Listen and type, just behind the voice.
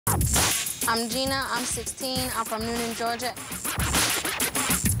I'm Gina, I'm 16, I'm from Noonan, Georgia.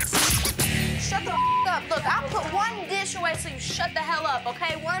 Shut the up. Look, I'll put one dish away so you shut the hell up,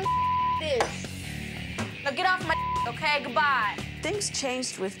 okay? One dish. Now get off my okay? Goodbye. Things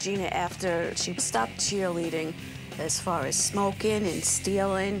changed with Gina after she stopped cheerleading as far as smoking and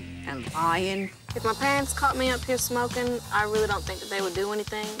stealing and lying. If my parents caught me up here smoking, I really don't think that they would do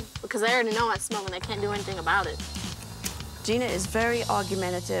anything because they already know I smoke and they can't do anything about it. Gina is very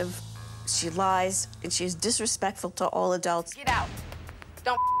argumentative. She lies, and she's disrespectful to all adults. Get out.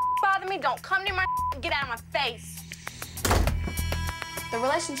 Don't bother me. Don't come near my get out of my face. The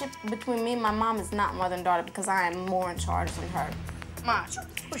relationship between me and my mom is not mother and daughter because I am more in charge than her. Mom,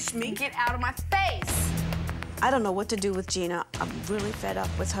 push me. Get out of my face. I don't know what to do with Gina. I'm really fed up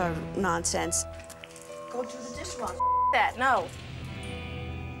with her nonsense. Go do the dishwasher. That, no.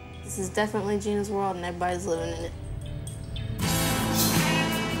 This is definitely Gina's world, and everybody's living in it.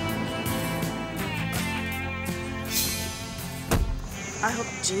 I hope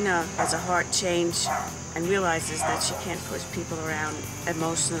Gina has a heart change and realizes that she can't push people around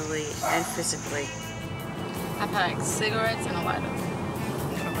emotionally and physically. I packed cigarettes and a lighter.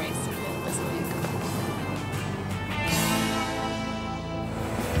 I'm gonna race this week.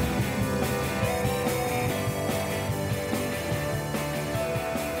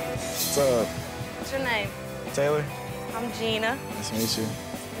 What's up? What's your name? Taylor. I'm Gina. Nice to meet you.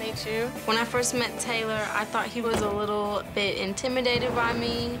 Meet you. When I first met Taylor, I thought he was a little bit intimidated by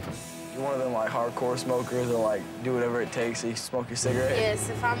me. You're one of them, like, hardcore smokers that, like, do whatever it takes so you can smoke your cigarette? Yes,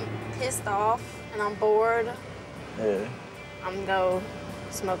 if I'm pissed off and I'm bored, Yeah. I'm gonna go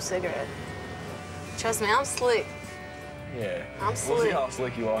smoke a cigarette. Trust me, I'm slick. Yeah. I'm slick. We'll see how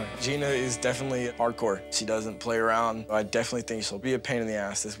slick you are. Gina is definitely hardcore. She doesn't play around. I definitely think she'll be a pain in the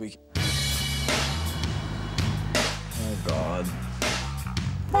ass this week. Oh, God.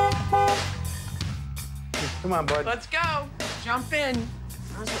 Come on, bud. Let's go. Jump in. I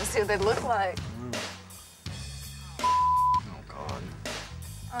just want to see what they look like. Oh, God.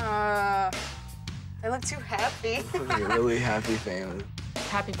 They look too happy. Look like a really happy family.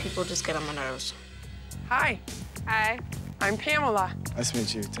 Happy people just get on my nerves. Hi. Hi, I'm Pamela. Nice to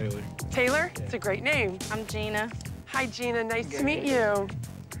meet you, Taylor. Taylor? It's a great name. I'm Gina. Hi, Gina. Nice to meet you.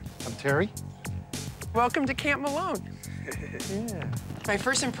 I'm Terry. Welcome to Camp Malone. Yeah. My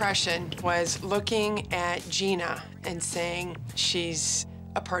first impression was looking at Gina and saying she's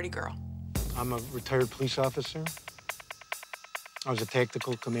a party girl. I'm a retired police officer. I was a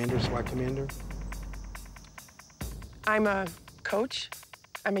tactical commander, SWAT commander. I'm a coach.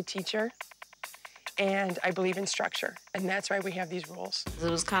 I'm a teacher. And I believe in structure. And that's why we have these rules.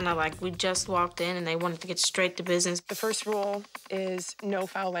 It was kind of like we just walked in and they wanted to get straight to business. The first rule is no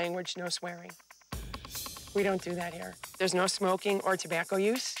foul language, no swearing. We don't do that here. There's no smoking or tobacco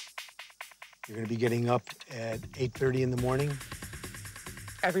use. You're going to be getting up at 8:30 in the morning.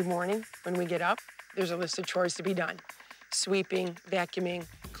 Every morning when we get up, there's a list of chores to be done. Sweeping, vacuuming,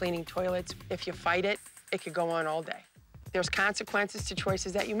 cleaning toilets. If you fight it, it could go on all day. There's consequences to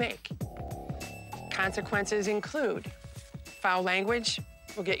choices that you make. Consequences include foul language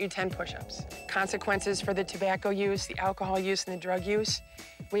will get you 10 push-ups. Consequences for the tobacco use, the alcohol use, and the drug use,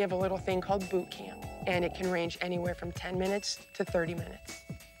 we have a little thing called boot camp, and it can range anywhere from 10 minutes to 30 minutes.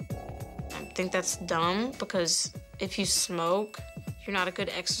 I think that's dumb because if you smoke, you're not a good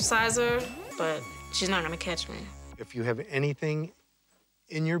exerciser, but she's not gonna catch me. If you have anything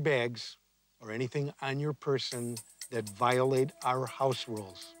in your bags or anything on your person that violate our house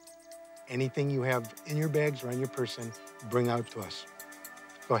rules, anything you have in your bags or on your person, bring out to us.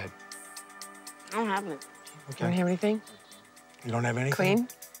 Go ahead. I don't have it. Okay. Don't have anything? You don't have anything? Clean?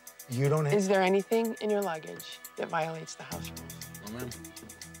 You don't have... Is there anything in your luggage that violates the house rules? Oh, man.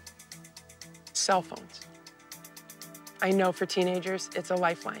 Cell phones. I know for teenagers, it's a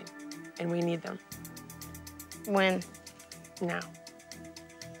lifeline, and we need them When? now.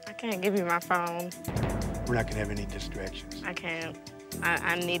 I can't give you my phone. We're not going to have any distractions. I can't.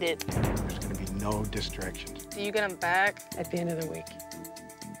 I need it. There's going to be no distractions. Do you get them back? At the end of the week.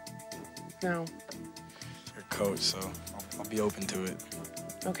 No. You're a coach, so I'll be open to it.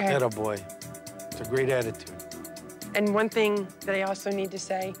 Okay. Attaboy. It's a great attitude. And one thing that I also need to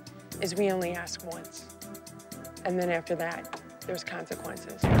say is we only ask once. And then after that, there's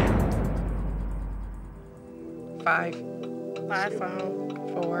consequences. 5, My phone.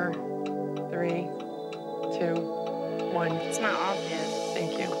 4, 3, 2, 1. It's not off yet.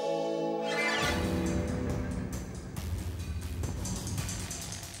 Thank you.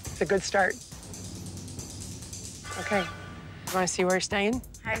 It's a good start. Okay. You want to see where you're staying?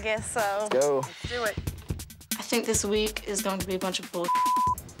 I guess so. Go. Let's do it. I think this week is going to be a bunch of bull.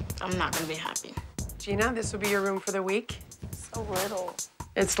 I'm not gonna be happy. Gina, this will be your room for the week. So little.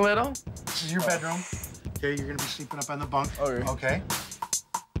 It's little? This is your bedroom. Okay, you're gonna be sleeping up on the bunk. Okay. Okay.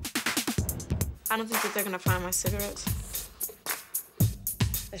 I don't think that they're gonna find my cigarettes.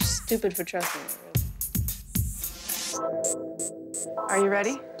 They're stupid for trusting me, really. Are you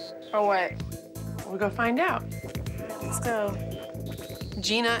ready? For what? We'll go find out. Let's go.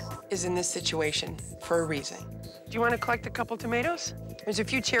 Gina is in this situation for a reason. Do you want to collect a couple tomatoes? There's a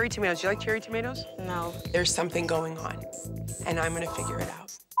few cherry tomatoes. You like cherry tomatoes? No. There's something going on, and I'm gonna figure it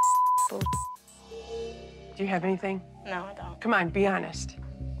out. Bull. Do you have anything? No, I don't. Come on, be honest.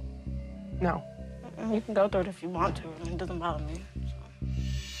 No. You can go through it if you want to. It doesn't bother me.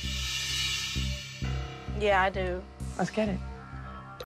 So. Yeah, I do. Let's get it.